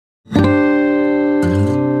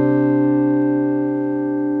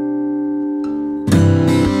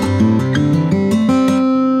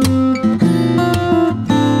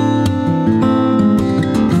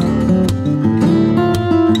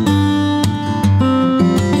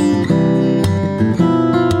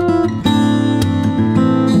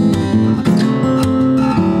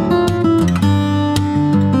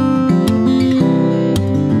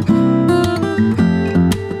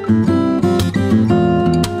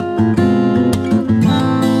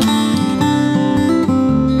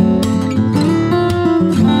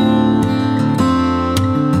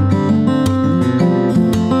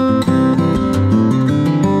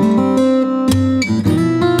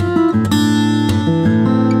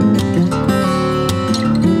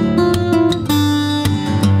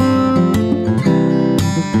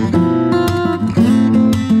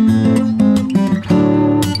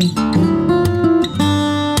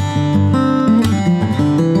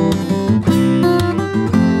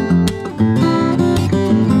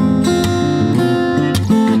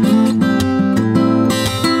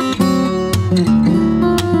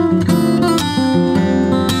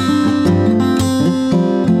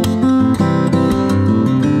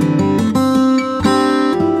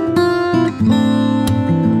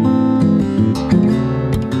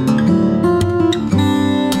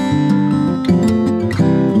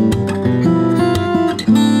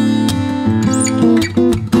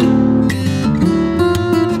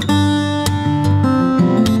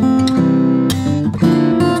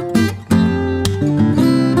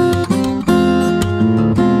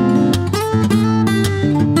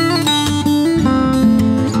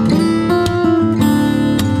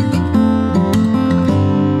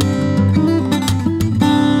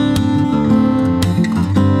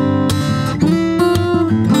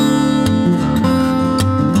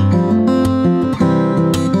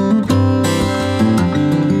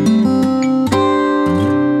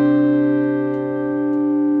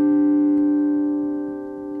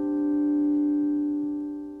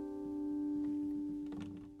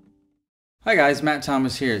Hi guys, Matt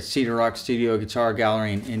Thomas here at Cedar Rock Studio Guitar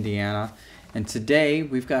Gallery in Indiana, and today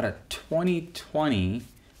we've got a 2020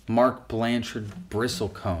 Mark Blanchard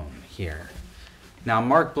Bristlecone here. Now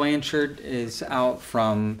Mark Blanchard is out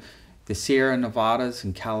from the Sierra Nevadas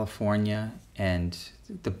in California, and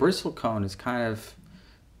the Bristlecone is kind of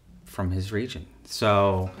from his region.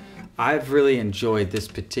 So I've really enjoyed this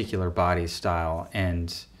particular body style,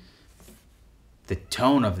 and the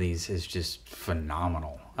tone of these is just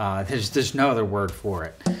phenomenal. There's no other word for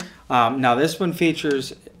it. Now this one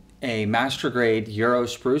features a master grade Euro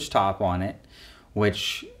Spruce top on it,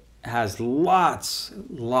 which has lots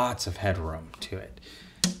of headroom to it.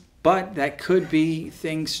 But that could be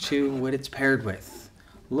thanks to what it's paired with.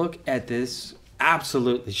 Look at this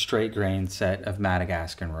absolutely straight grain set of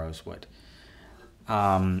Madagascar Rosewood.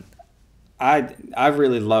 I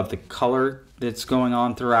really love the color that's going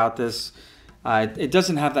on throughout this. It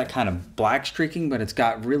doesn't have that kind of black streaking, but it's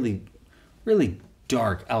got really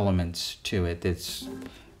dark elements to it. It's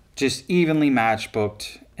just evenly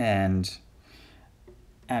matchbooked, and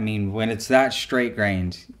I mean, when it's that straight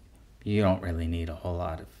grained, you don't really need a whole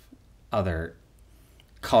lot of other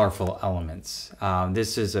colorful elements.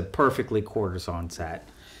 This is a perfectly quarter-sawn set.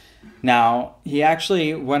 Now, he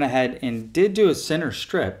actually went ahead and did do a center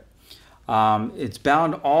strip. It's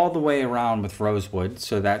bound all the way around with rosewood,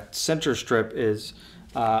 so that center strip is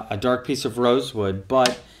a dark piece of rosewood,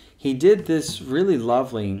 but he did this really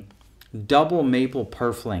lovely double maple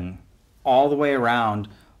purfling all the way around,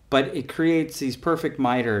 but it creates these perfect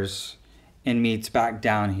miters and meets back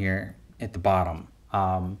down here at the bottom.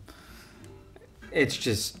 It's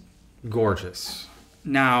just gorgeous.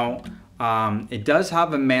 Now, it does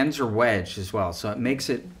have a Manzer wedge as well, so it makes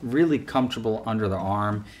it really comfortable under the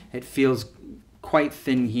arm. It feels quite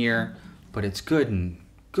thin here, but it's good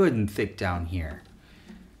and thick down here.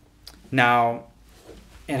 Now,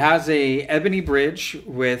 it has a ebony bridge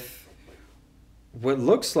with what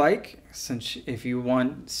looks like, since if you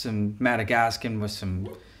want some Madagascar with some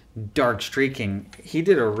dark streaking, he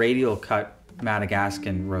did a radial cut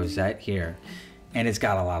Madagascar rosette here, and it's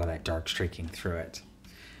got a lot of that dark streaking through it.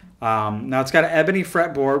 Now it's got an ebony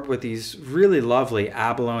fretboard with these really lovely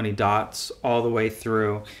abalone dots all the way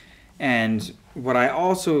through. And what I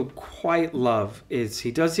also quite love is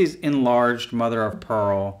he does these enlarged mother of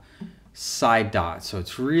pearl side dots. So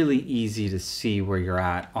it's really easy to see where you're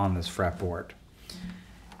at on this fretboard.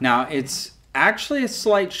 Now it's actually a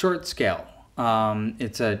slight short scale.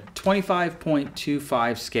 It's a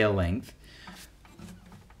 25.25 scale length,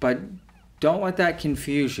 but don't let that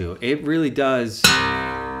confuse you. It really does.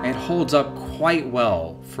 It holds up quite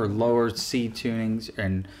well for lower C tunings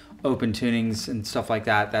and open tunings and stuff like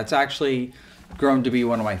that. That's actually grown to be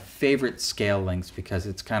one of my favorite scale lengths because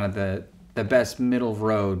it's kind of the best middle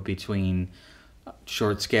road between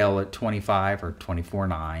short scale at 25 or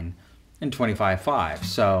 24.9 and 25.5.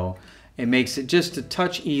 So it makes it just a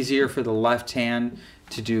touch easier for the left hand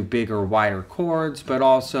to do bigger, wider chords, but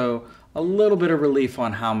also a little bit of relief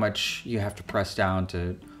on how much you have to press down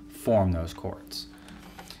to form those chords.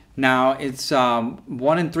 Now it's 1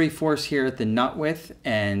 3/4 here at the nut width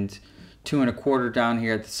and 2 1/4 down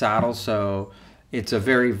here at the saddle, so it's a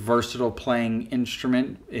very versatile playing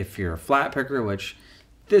instrument if you're a flat picker, which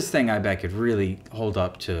this thing I bet could really hold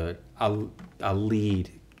up to a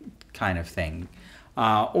lead kind of thing.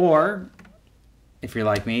 Or if you're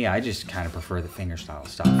like me, I just kind of prefer the fingerstyle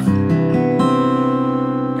stuff.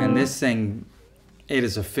 And this thing, it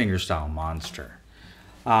is a fingerstyle monster.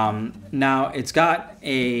 Now it's got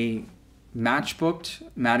a matchbooked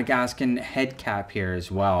Madagascar head cap here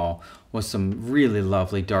as well, with some really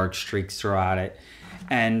lovely dark streaks throughout it,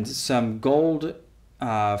 and some gold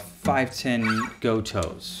 510 go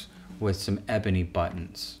toes with some ebony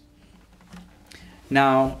buttons.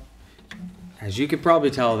 Now, as you could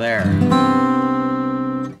probably tell there,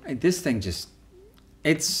 this thing just,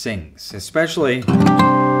 it sings, especially the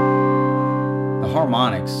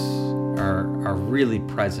harmonics are really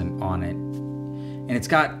present on it, and it's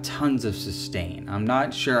got tons of sustain. I'm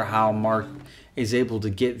not sure how Mark is able to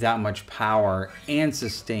get that much power and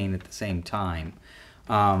sustain at the same time,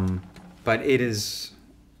 but it is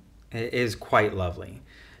quite lovely.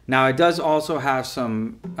 Now it does also have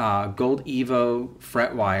some gold Evo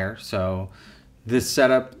fret wire, so this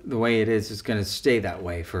setup, the way it is going to stay that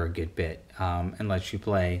way for a good bit, unless you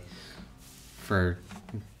play for,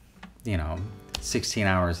 you know, 16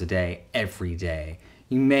 hours a day, every day.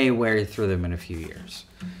 You may wear through them in a few years.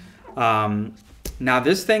 Now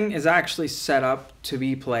this thing is actually set up to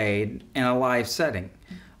be played in a live setting.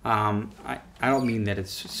 I don't mean that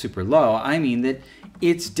it's super low, I mean that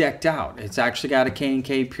it's decked out. It's actually got a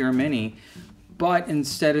K&K Pure Mini but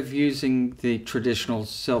instead of using the traditional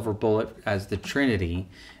silver bullet as the Trinity,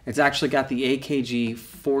 it's actually got the AKG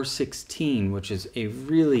 416, which is a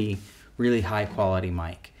really, really high quality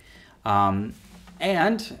mic. And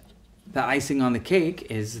the icing on the cake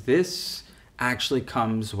is this actually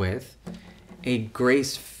comes with a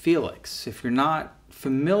Grace Felix. If you're not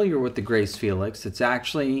familiar with the Grace Felix, it's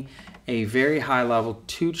actually a very high level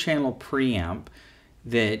 2-channel preamp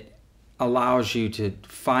that allows you to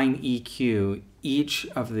fine EQ each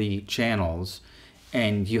of the channels,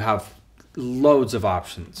 and you have loads of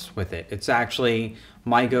options with it. It's actually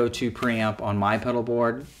my go-to preamp on my pedal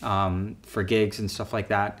board for gigs and stuff like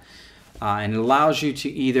that. And it allows you to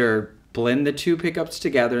either blend the 2 pickups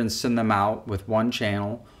together and send them out with 1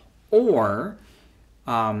 channel, or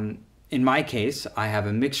in my case, I have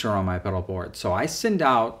a mixer on my pedal board. So I send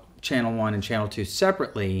out channel 1 and channel 2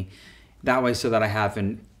 separately, that way so that I have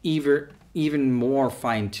an even more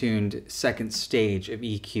fine-tuned second stage of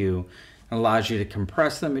EQ. It allows you to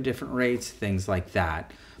compress them at different rates, things like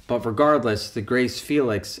that. But regardless, the Grace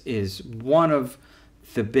Felix is one of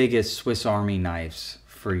the biggest Swiss Army knives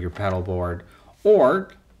for your pedal board, or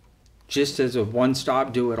just as a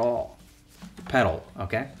one-stop do-it-all pedal,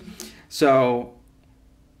 okay? So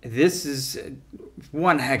this is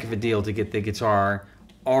one heck of a deal to get the guitar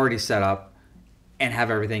already set up and have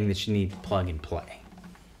everything that you need to plug and play.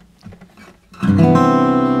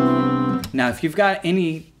 Now, if you've got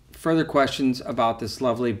any further questions about this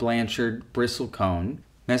lovely Blanchard Bristlecone,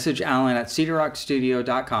 message Alan at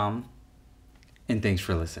cedarrockstudio.com, and thanks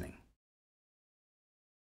for listening.